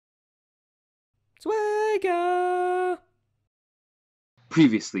Swagger!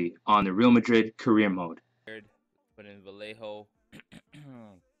 Previously on the Real Madrid career mode. Put in Vallejo.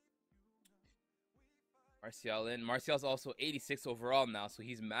 Martial in. Martial's also 86 overall now, so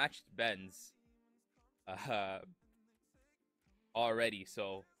he's matched Ben's already.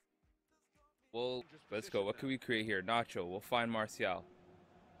 So let's go. What can we create here? Nacho. We'll find Martial.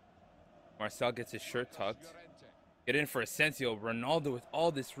 Martial gets his shirt tucked. Get in for Asensio. Ronaldo with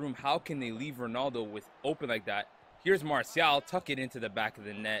all this room. How can they leave Ronaldo with open like that? Here's Martial. Tuck it into the back of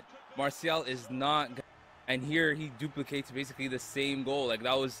the net. Martial is not... And here he duplicates basically the same goal. Like,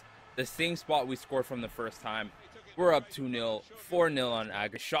 that was the same spot we scored from the first time. We're up 2-0. 4-0 on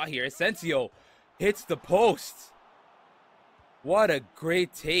aggregate. Shot here. Asensio hits the post. What a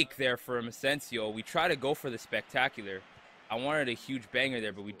great take there from Asensio. We try to go for the spectacular. I wanted a huge banger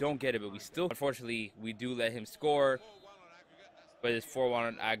there, but we don't get it. But we still, unfortunately, we do let him score. But it's 4-1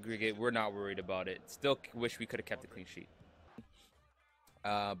 on aggregate. We're not worried about it. Still wish we could have kept a clean sheet.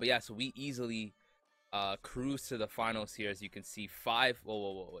 But yeah, so we easily cruise to the finals here. As you can see,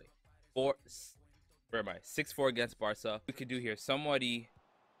 6-4 against Barca. We could do here. Somebody,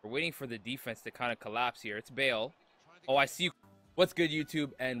 we're waiting for the defense to kind of collapse here. It's Bale. Oh, I see you. What's good,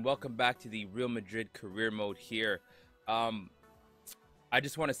 YouTube? And welcome back to the Real Madrid career mode here. I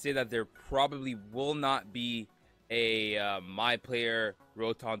just want to say that there probably will not be a my player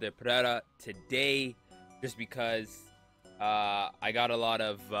Rotan de Pereira today, just because I got a lot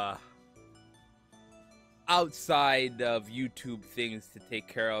of outside of YouTube things to take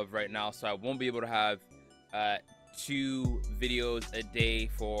care of right now, so I won't be able to have 2 videos a day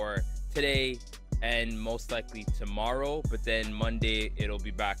for today and most likely tomorrow, but then Monday it'll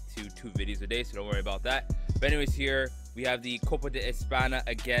be back to 2 videos a day, so don't worry about that. But anyways, here we have the Copa de España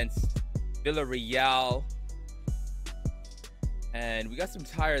against Villarreal, and we got some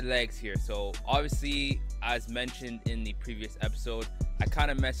tired legs here. So obviously, as mentioned in the previous episode, I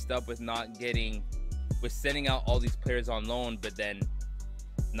kind of messed up with sending out all these players on loan, but then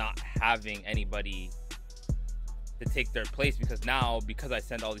not having anybody to take their place, because I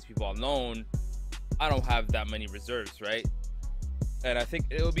send all these people on loan, I don't have that many reserves, right? And I think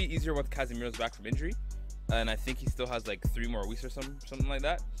it'll be easier once Casemiro's back from injury, and I think he still has like 3 more weeks or something like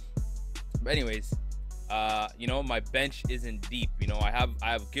that. But anyways, you know, my bench isn't deep. You know, I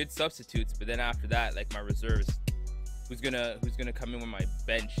have good substitutes, but then after that, like, my reserves, who's gonna come in with my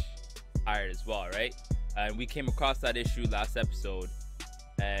bench tired as well, right? And we came across that issue last episode,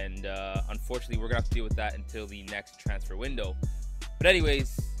 and unfortunately we're gonna have to deal with that until the next transfer window. But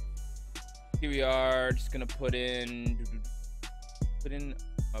anyways, here we are. Just gonna put in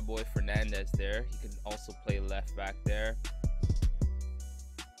my boy Fernandez there. He can also play left back there.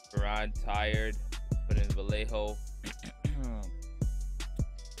 Varane tired. Put in Vallejo.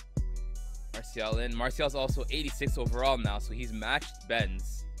 Martial in. Martial's also 86 overall now, so he's matched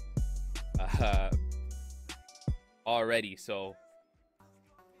Ben's already. So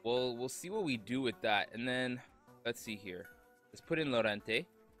we'll see what we do with that. And then let's see here. Let's put in Lorente.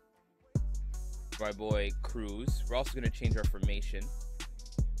 My boy Cruz. We're also going to change our formation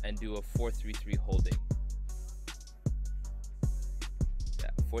and do a 4-3-3 holding.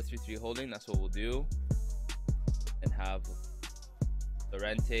 Yeah, 4-3-3 holding, that's what we'll do. And have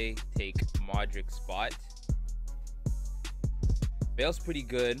Lorente take Modric's spot. Bale's pretty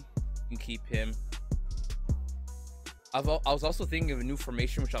good. You can keep him. I was also thinking of a new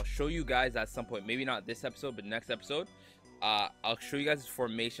formation, which I'll show you guys at some point. Maybe not this episode, but next episode. I'll show you guys this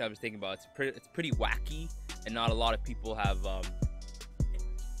formation I was thinking about. It's pretty wacky, and not a lot of people have. I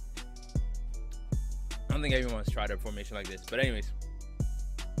don't think everyone's tried a formation like this. But anyways,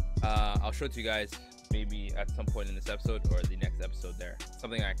 I'll show it to you guys maybe at some point in this episode or the next episode. There,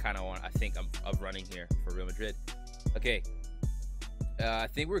 something I kind of want. I think I'm running here for Real Madrid. Okay, I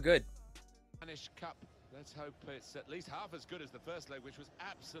think we're good. Spanish Cup. Let's hope it's at least half as good as the first leg, which was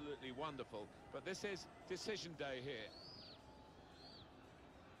absolutely wonderful. But this is decision day here.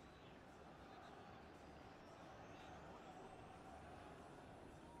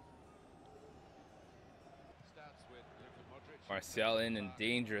 Martial in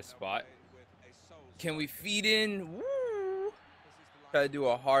dangerous spot. Can we feed in? Woo! Try to do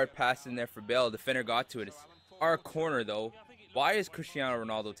a hard pass in there for Bale. Defender got to it. It's our corner though. Why is Cristiano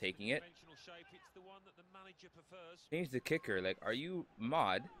Ronaldo taking it? Change the kicker. Like, are you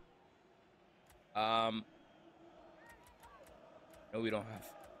mod? No, we don't have,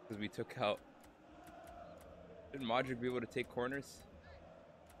 because we took out. Should Modric be able to take corners?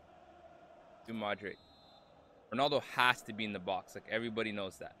 Do Modric. Ronaldo has to be in the box. Like, everybody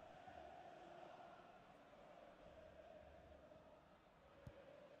knows that.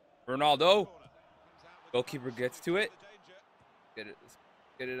 Ronaldo. Goalkeeper gets to it. Get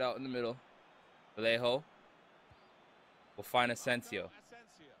it out in the middle. Vallejo will find Asensio.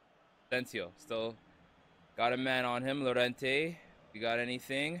 Asensio still got a man on him. Llorente, you got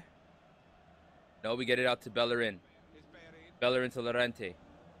anything? No, we get it out to Bellerin. Bellerin to Llorente.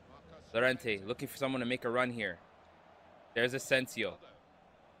 Llorente looking for someone to make a run here. There's Asensio.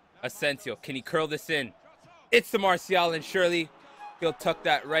 Asensio, can he curl this in? It's to Martial, and surely he'll tuck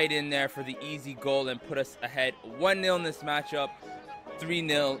that right in there for the easy goal and put us ahead 1-0 in this matchup,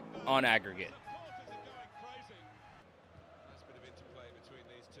 3-0 on aggregate. Nice bit of interplay between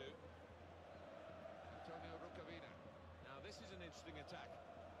these two. Now this is an interesting attack.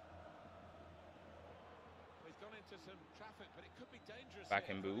 He's gone into some traffic, but it could be dangerous. Back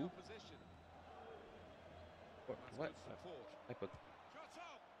and boo. What type of...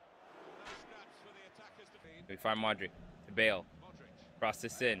 We find Madrid to Bale. Cross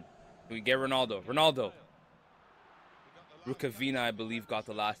this in. Can we get Ronaldo? Ronaldo. Rukavina, I believe, got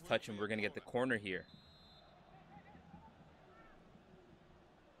the last touch, and we're going to get the corner here.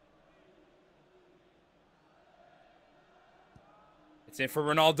 It's in for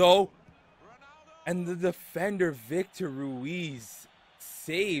Ronaldo. And the defender, Victor Ruiz,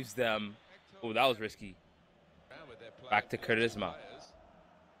 saves them. Oh, that was risky. Back to Charisma.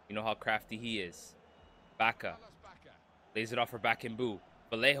 You know how crafty he is. Bacca. Lays it off for Bakambu.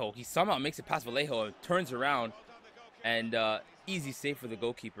 Vallejo. He somehow makes it past Vallejo and turns around. And easy save for the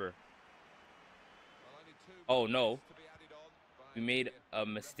goalkeeper. Oh, no. We made a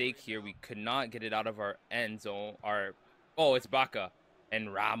mistake here. We could not get it out of our end zone. Oh, it's Bacca.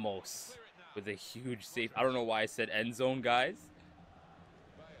 And Ramos with a huge save. I don't know why I said end zone, guys.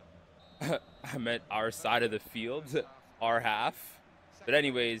 I meant our side of the field. Our half. But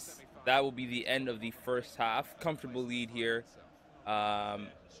anyways, that will be the end of the first half. Comfortable lead here. I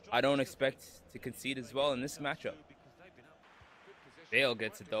don't expect to concede as well in this matchup. Bale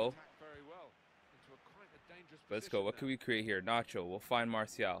gets it though. Let's go. What can we create here? Nacho. We'll find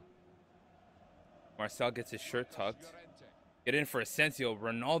Martial. Martial gets his shirt tucked. Get in for Asensio.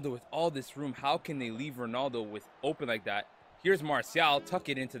 Ronaldo with all this room. How can they leave Ronaldo with open like that? Here's Martial. Tuck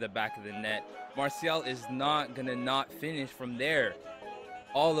it into the back of the net. Martial is not going to not finish from there.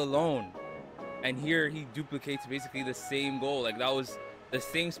 All alone. And here he duplicates basically the same goal. Like that was the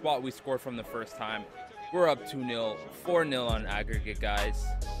same spot we scored from the first time. We're up 2-0, 4-0 on aggregate, guys.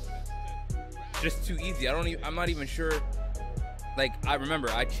 Just too easy. I'm not even sure. Like, I remember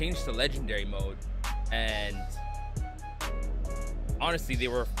I changed to legendary mode, and honestly, they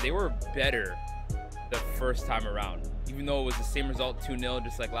were better the first time around. Even though it was the same result, 2-0,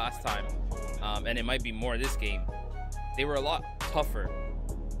 just like last time, and it might be more this game. They were a lot tougher,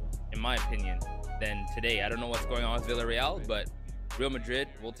 in my opinion, than today. I don't know what's going on with Villarreal, but Real Madrid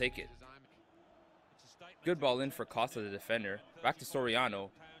will take it. Good ball in for Costa, the defender. Back to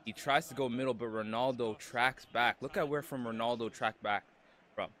Soriano. He tries to go middle, but Ronaldo tracks back. Look at where from Ronaldo tracked back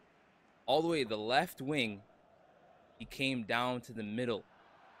from. All the way to the left wing, he came down to the middle,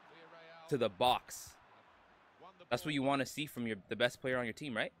 to the box. That's what you want to see from the best player on your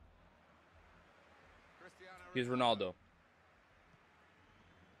team, right? Here's Ronaldo.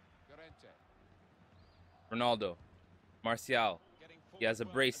 Ronaldo. Martial. He has a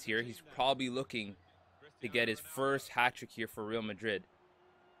brace here. He's probably looking to get his first hat-trick here for Real Madrid.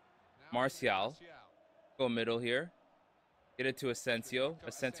 Martial. Go middle here. Get it to Asensio.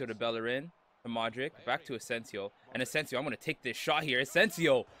 Asensio to Bellerin. To Modric. Back to Asensio. And Asensio, I'm going to take this shot here.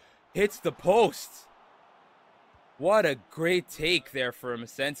 Asensio hits the post. What a great take there from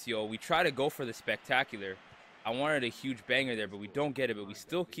Asensio. We try to go for the spectacular. I wanted a huge banger there, but we don't get it. But we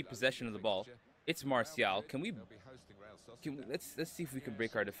still keep possession of the ball. It's Martial. Let's see if we can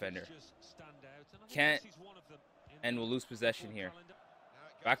break our defender. Can't, and we'll lose possession here.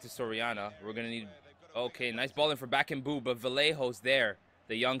 Back to Soriano. We're gonna need. Okay, nice ball in for Bakambu, but Vallejo's there,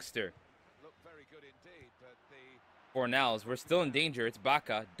 the youngster. Fornals, we're still in danger. It's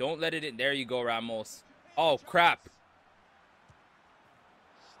Bacca. Don't let it in. There you go, Ramos. Oh crap!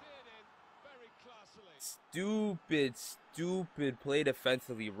 Stupid play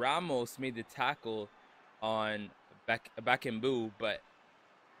defensively. Ramos made the tackle on Bakambu, but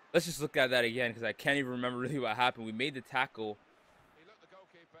let's just look at that again because I can't even remember really what happened. We made the tackle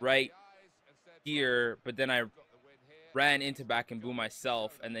right here, but then I ran into Bakambu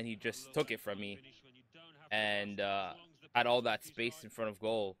myself, and then he just took it from me. And had all that space in front of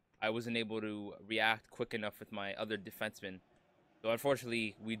goal. I wasn't able to react quick enough with my other defenseman. So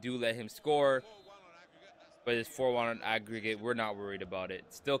unfortunately, we do let him score. But it's 4-1 on aggregate. We're not worried about it.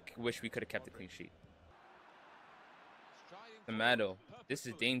 Still wish we could have kept a clean sheet. Tomato. This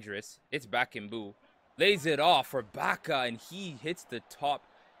is dangerous. It's Bakambu. Lays it off for Baka, and he hits the top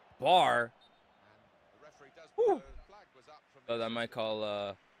bar. Whew. So that might call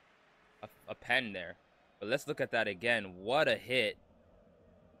a pen there. But let's look at that again. What a hit.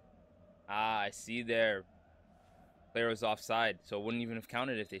 I see there. Player was offside, so it wouldn't even have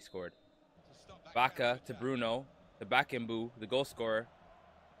counted if they scored. Baka to Bruno, the Bakambu, the goal scorer.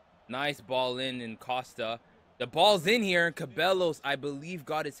 Nice ball in Costa. The ball's in here, and Cabellos, I believe,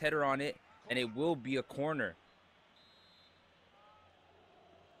 got his header on it, and it will be a corner.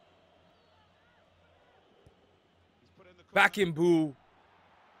 Bakambu,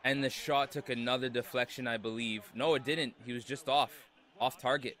 and the shot took another deflection, I believe. No, it didn't. He was just off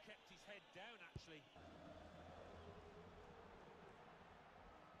target.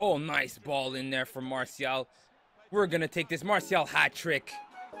 Oh, nice ball in there for Martial. We're going to take this. Martial hat trick.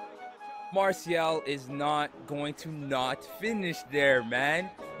 Martial is not going to not finish there, man.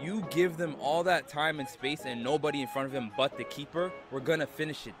 You give them all that time and space and nobody in front of him but the keeper, we're going to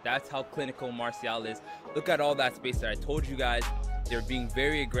finish it. That's how clinical Martial is. Look at all that space there. I told you guys they're being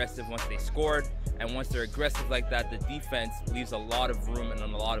very aggressive once they scored. And once they're aggressive like that, the defense leaves a lot of room and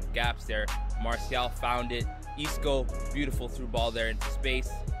a lot of gaps there. Martial found it. Isco, beautiful through ball there into space.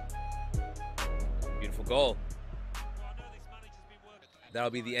 Beautiful goal. That'll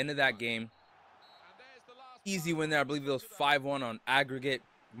be the end of that game. Easy win there. I believe it was 5-1 on aggregate.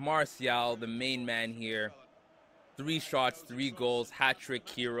 Martial, the main man here. 3 shots, 3 goals, hat-trick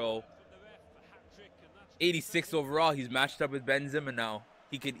hero. 86 overall. He's matched up with Benzema now.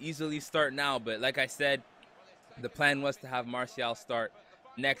 He could easily start now, but like I said, the plan was to have Martial start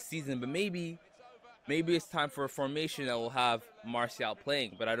next season. But maybe it's time for a formation that will have Martial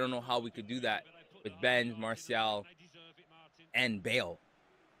playing. But I don't know how we could do that with Ben, Martial, and Bale,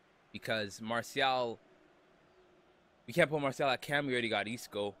 because Martial, we can't put Martial at cam. We already got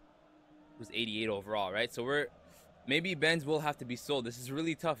Isco, who's 88 overall, right? So maybe Benz will have to be sold. This is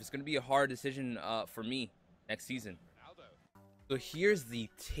really tough. It's going to be a hard decision for me next season. So here's the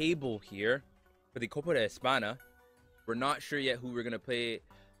table here for the Copa de España. We're not sure yet who we're going to play,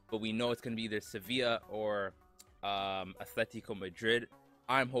 but we know it's going to be either Sevilla or Atletico Madrid.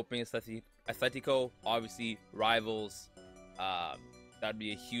 I'm hoping Atletico, obviously rivals. That'd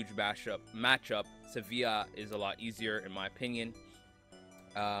be a huge matchup. Sevilla is a lot easier in my opinion.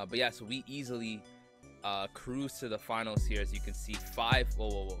 But yeah, so we easily cruise to the finals here. As you can see,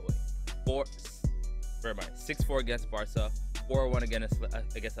 6-4 against Barca, 4-1 against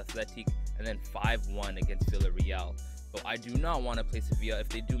Athletic, and then 5-1 against Villarreal. So I do not want to play Sevilla. If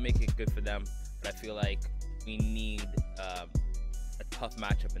they do make it, good for them. But I feel like we need a tough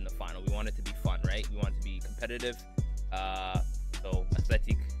matchup in the final. We want it to be fun, right? We want it to be competitive. So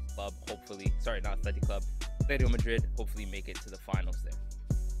Athletic Club, hopefully, sorry, not Athletic Club, Atletico Madrid, hopefully make it to the finals there.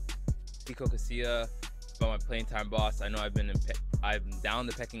 Pico Casilla, about my playing time boss. I know I'm down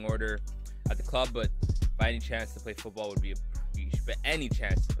the pecking order at the club, but by any chance to play football would be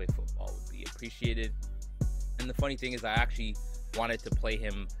appreciated. And the funny thing is, I actually wanted to play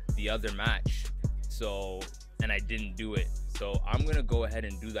him the other match, and I didn't do it. So I'm gonna go ahead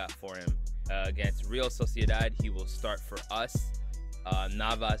and do that for him. Against Real Sociedad, he will start for us.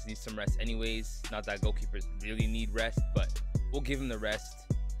 Navas needs some rest anyways. Not that goalkeepers really need rest, but we'll give him the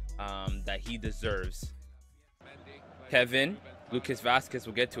rest that he deserves. Kevin, Lucas Vasquez,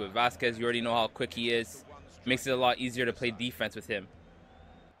 we'll get to it. Vasquez, you already know how quick he is. Makes it a lot easier to play defense with him.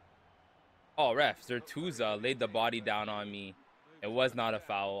 Oh, ref, Zertuza laid the body down on me. It was not a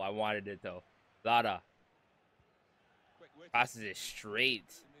foul. I wanted it though. Lara passes it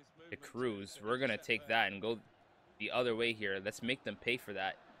straight to Cruz. We're gonna take that and go the other way here. Let's make them pay for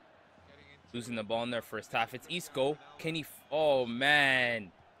that. Losing the ball in their first half. It's Isco. Can he? Oh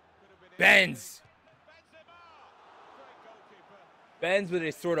man, Benz with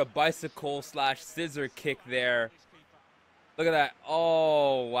a sort of bicycle / scissor kick there. Look at that.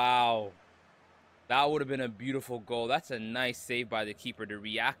 Oh wow, that would have been a beautiful goal. That's a nice save by the keeper to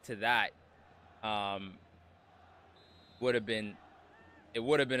react to that. It would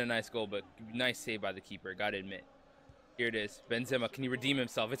have been a nice goal, but nice save by the keeper, gotta admit. Here it is. Benzema, can he redeem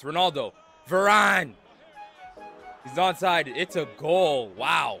himself? It's Ronaldo. Varane! He's onside. It's a goal.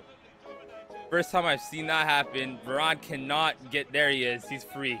 Wow. First time I've seen that happen. Varane cannot get... There he is. He's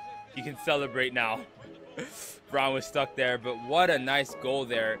free. He can celebrate now. Varane was stuck there, but what a nice goal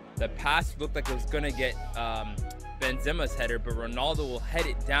there. The pass looked like it was going to get Benzema's header, but Ronaldo will head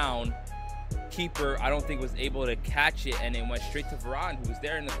it down. Keeper, I don't think was able to catch it, and it went straight to Varane, who was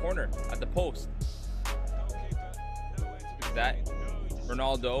there in the corner at the post. That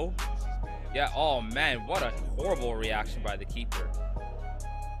Ronaldo, yeah. Oh man, what a horrible reaction by the keeper.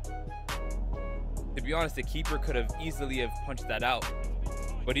 To be honest, the keeper could have easily have punched that out,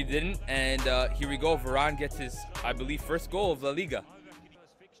 but he didn't. And here we go. Varane gets his, I believe, first goal of La Liga.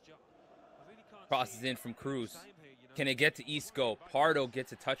 Crosses in from Cruz. Can it get to Isco? Pardo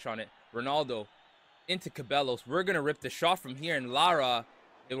gets a touch on it. Ronaldo into Cabellos. We're going to rip the shot from here. And Lara,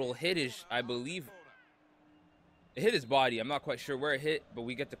 it will hit his, I believe, it hit his body. I'm not quite sure where it hit, but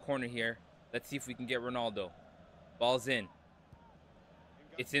we get the corner here. Let's see if we can get Ronaldo. Ball's in.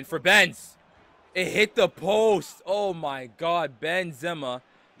 It's in for Benz. It hit the post. Oh my God. Benzema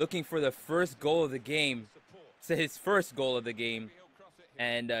looking for the first goal of the game. It's his first goal of the game.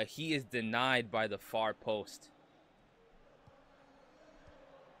 And he is denied by the far post.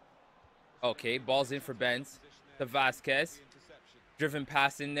 Okay, ball's in for Benz. To Vasquez. Driven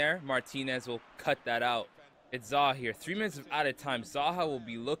pass in there. Martinez will cut that out. It's Zaha here. 3 minutes out of time. Zaha will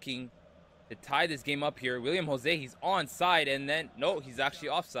be looking to tie this game up here. William Jose, he's onside. And then, no, he's actually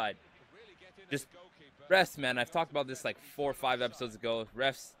offside. Just refs, man. I've talked about this like 4 or 5 episodes ago.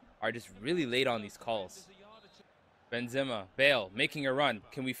 Refs are just really late on these calls. Benzema, Bale, making a run.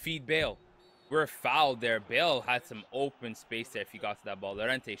 Can we feed Bale? We're fouled there. Bale had some open space there if he got to that ball.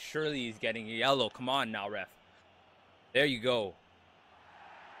 Llorente, surely he's getting a yellow. Come on now, ref. There you go.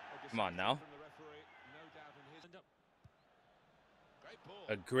 Come on now.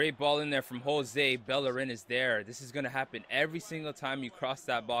 A great ball in there from Jose. Bellerin is there. This is going to happen every single time you cross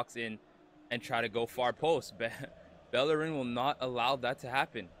that box in and try to go far post. Bellerin will not allow that to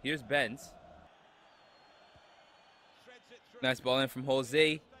happen. Here's Benz. Nice ball in from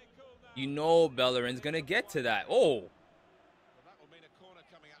Jose. You know Bellerin's going to get to that. Oh.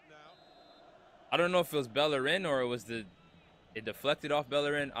 I don't know if it was Bellerin or it was it deflected off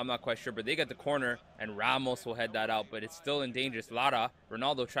Bellerin. I'm not quite sure, but they get the corner and Ramos will head that out, but it's still in danger. Lara.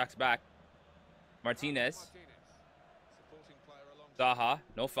 Ronaldo tracks back. Martinez. Zaha.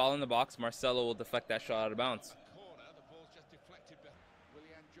 No foul in the box. Marcelo will deflect that shot out of bounds.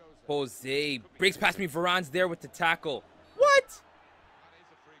 Jose breaks past me. Varane's there with the tackle. What?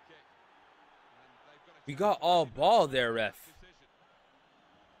 We got all ball there, ref.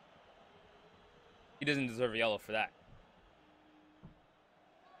 He doesn't deserve a yellow for that.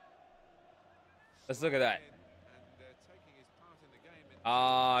 Let's look at that.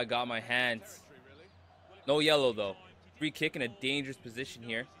 Ah, I got my hands. No yellow, though. Free kick in a dangerous position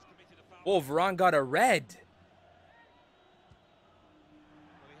here. Oh, Varane got a red.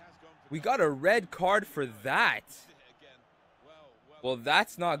 We got a red card for that. Well,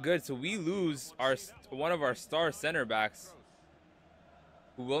 that's not good. So we lose one of our star center backs,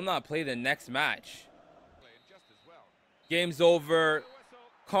 who will not play the next match. Game's over.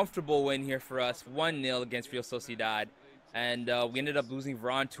 Comfortable win here for us. 1-0 against Real Sociedad. And we ended up losing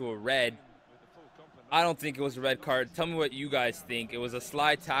Varane to a red. I don't think it was a red card. Tell me what you guys think. It was a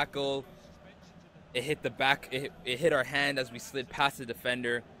slide tackle. It hit the back. It hit our hand as we slid past the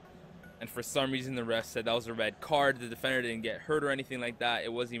defender. And for some reason, the ref said that was a red card. The defender didn't get hurt or anything like that.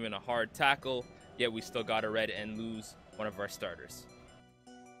 It wasn't even a hard tackle. Yet we still got a red and lose one of our starters.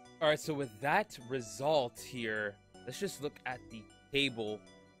 All right, so with that result here, let's just look at the table.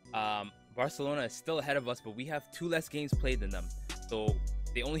 Barcelona is still ahead of us, but we have 2 less games played than them. So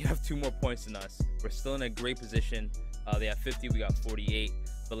they only have 2 more points than us. We're still in a great position. They have 50, we got 48.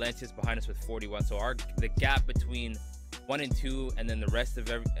 Valencia's behind us with 41. So the gap between 1 and 2 and then the rest of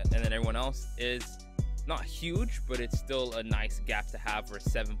everyone else is not huge, but it's still a nice gap to have. We're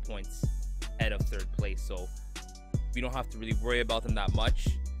 7 points ahead of 3rd place, so we don't have to really worry about them that much.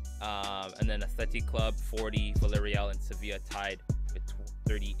 And then Athletic Club 40, Villarreal and Sevilla tied with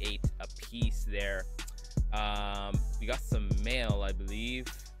 38 apiece there. We got some mail, I believe.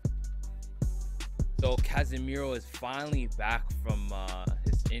 So Casemiro is finally back from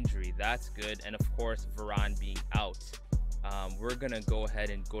his injury. That's good. And of course, Varane being out. We're gonna go ahead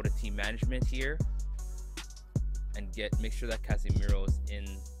and go to team management here and make sure that Casemiro is in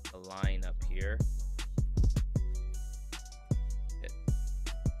the lineup here.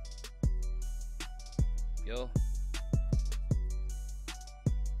 Yo.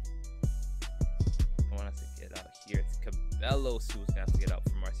 I want us to get out here. It's Cabellos who's gonna have to get out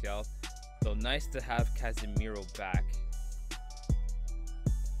for Martial. So nice to have Casemiro back.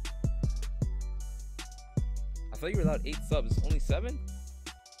 I thought you were allowed 8 subs. Only 7?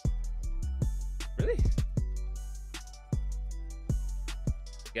 Really?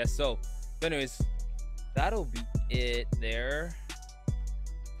 Guess so. So anyways, that'll be it there.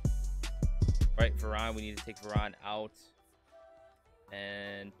 Right, Varane. We need to take Varane out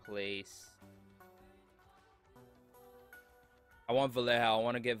and place. I want Vallejo. I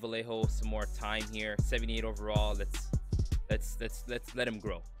want to get Vallejo some more time here. 78 overall. Let's let him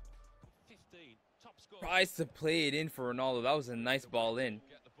grow. 15 top Tries to play it in for Ronaldo. That was a nice ball in.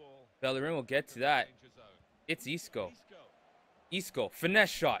 Bellerin will get to that. It's Isco. Isco, finesse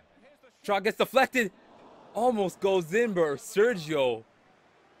shot. Shot gets deflected. Almost goes in, but Sergio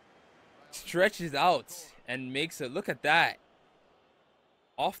stretches out and makes it. Look at that.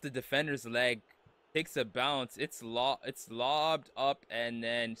 Off the defender's leg. Takes a bounce. It's lobbed up, and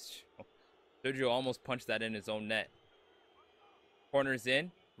then Sergio almost punched that in his own net. Corners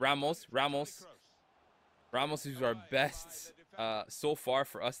in. Ramos, who's our best so far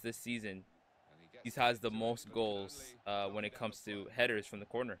for us this season. He has the most goals when it comes to headers from the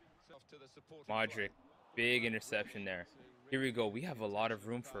corner. Modric, big interception there. Here we go. We have a lot of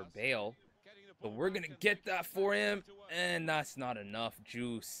room for Bale, but we're going to get that for him, and that's not enough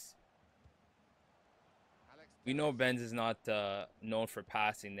juice. We know Benz is not known for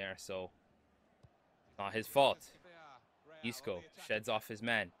passing there, so not his fault. Isco sheds off his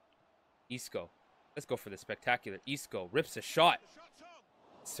man. Isco. Let's go for the spectacular. Isco rips a shot.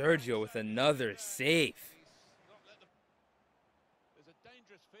 Sergio with another save. There's a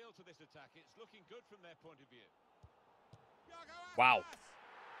dangerous feel to this attack. It's looking good from their point of view. Wow.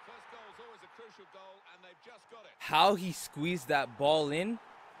 First goal is always a crucial goal, and they've just got it. How he squeezed that ball in.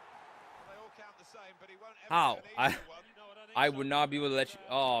 They all count the same, but he won't ever How? get an easier one. I would not be able to let you.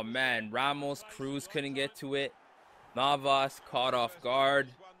 Oh, man. Ramos, Cruz couldn't get to it. Navas caught off guard.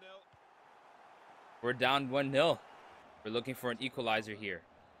 We're down 1-0. We're looking for an equalizer here.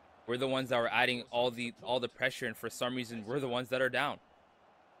 We're the ones that were adding all the pressure, and for some reason, we're the ones that are down.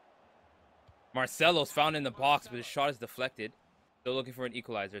 Marcelo's found in the box, but his shot is deflected. Still looking for an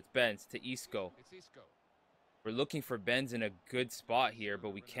equalizer. It's Benz to Isco. We're looking for Benz in a good spot here, but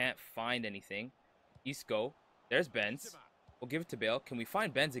we can't find anything. Isco. There's Benz. We'll give it to Bale. Can we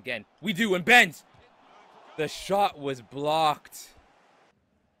find Benz again? We do, and Benz! The shot was blocked.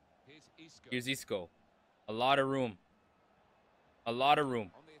 Here's Isco. A lot of room. A lot of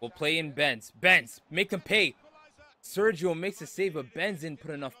room. We'll play in Benz. Benz, make them pay. Sergio makes a save, but Benz didn't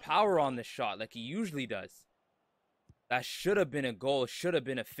put enough power on the shot like he usually does. That should have been a goal. Should have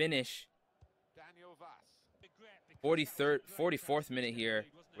been a finish. 44th minute here.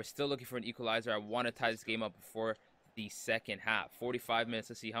 We're still looking for an equalizer. I want to tie this game up before the second half. 45 minutes.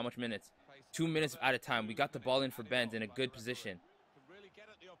 Let's see how much minutes. 2 minutes at a time. We got the ball in for Benz in a good position.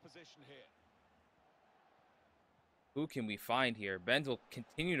 Who can we find here? Benz will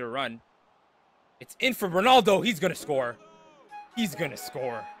continue to run. It's in for Ronaldo. He's going to score. He's going to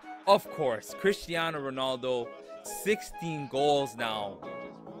score. Of course. Cristiano Ronaldo, 16 goals now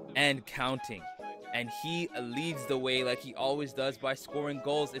and counting. And he leads the way like he always does by scoring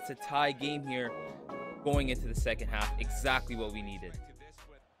goals. It's a tie game here going into the second half. Exactly what we needed.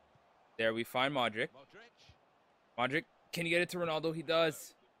 There we find Modric. Modric, can you get it to Ronaldo? He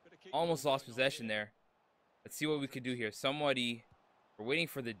does. Almost lost possession there. Let's see what we could do here. We're waiting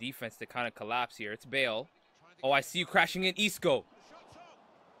for the defense to kind of collapse here. It's Bale. Oh, I see you crashing in. Isco.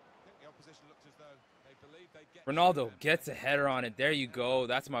 Ronaldo gets a header on it. There you go.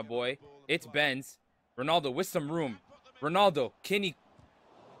 That's my boy. It's Benz. Ronaldo with some room. Ronaldo, can he?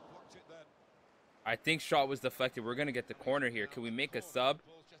 I think shot was deflected. We're going to get the corner here. Can we make a sub?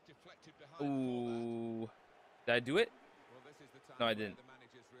 Ooh. Did I do it? No, I didn't.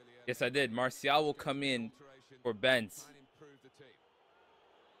 Yes, I did. Martial will come in for Benz.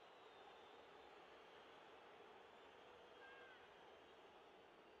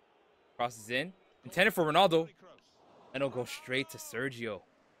 Crosses in. Intended for Ronaldo. And it'll go straight to Sergio.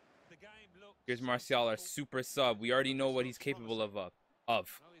 Here's Martial, our super sub. We already know what he's capable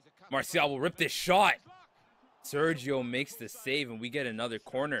of. Martial will rip this shot. Sergio makes the save, and we get another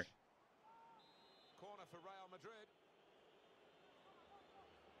corner. Corner for Real Madrid.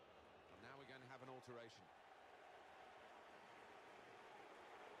 And now we're going to have an alteration.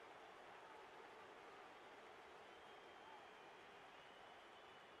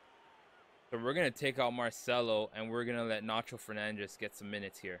 So we're going to take out Marcelo, and we're going to let Nacho Fernandez get some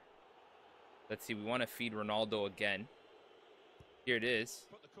minutes here. Let's see. We want to feed Ronaldo again. Here it is.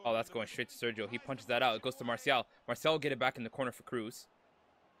 Oh, that's going straight to Sergio. He punches that out. It goes to Martial. Martial will get it back in the corner for Cruz.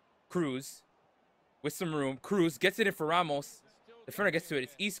 Cruz with some room. Cruz gets it in for Ramos. Defender gets to it.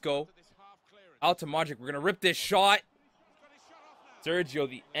 It's Isco. Out to Modric. We're going to rip this shot. Sergio,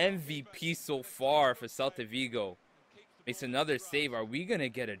 the MVP so far for Celta Vigo. Makes another save. Are we going to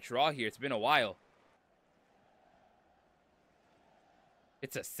get a draw here? It's been a while.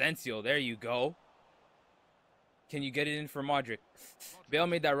 It's Asensio. There you go. Can you get it in for Modric? Bale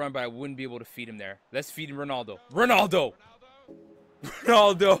made that run, but I wouldn't be able to feed him there. Let's feed him Ronaldo. Ronaldo!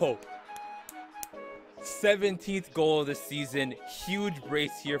 Ronaldo! 17th goal of the season. Huge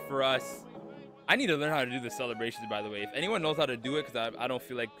brace here for us. I need to learn how to do the celebrations, by the way. If anyone knows how to do it, because I don't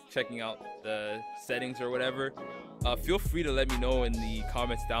feel like checking out the settings or whatever, feel free to let me know in the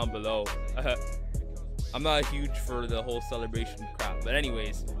comments down below. I'm not huge for the whole celebration crap. But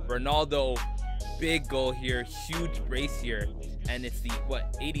anyways, Ronaldo, big goal here, huge brace here. And it's the,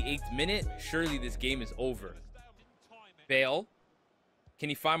 what, 88th minute? Surely this game is over. Bale. Can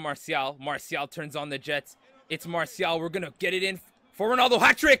he find Martial? Martial turns on the Jets. It's Martial. We're going to get it in for Ronaldo.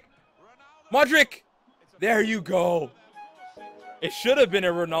 Hat trick! Modric! There you go. It should have been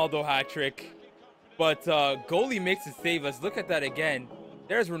a Ronaldo hat trick. But goalie makes a save. Let's look at that again.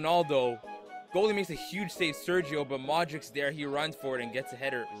 There's Ronaldo. Goalie makes a huge save, Sergio, but Modric's there. He runs for it and gets a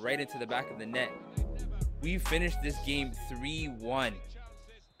header right into the back of the net. We finished this game 3-1.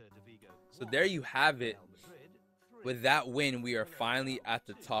 So there you have it. With that win, we are finally at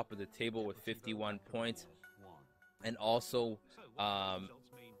the top of the table with 51 points. And also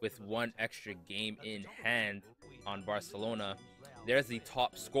with one extra game in hand on Barcelona. There's the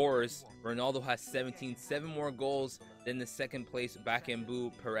top scorers. Ronaldo has 17, 7 more goals than the second place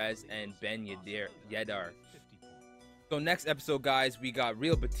Bakambu, Perez, and Ben Yedder. So next episode, guys, we got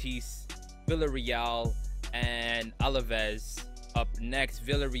Real Betis, Villarreal, and Alaves. Up next,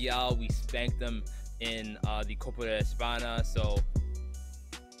 Villarreal, we spanked them in the Copa de España, so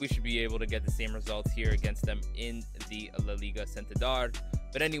we should be able to get the same results here against them in the La Liga Santander.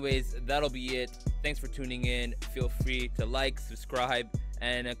 But anyways, that'll be it. Thanks for tuning in. Feel free to like, subscribe,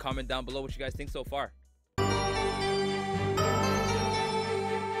 and comment down below what you guys think so far.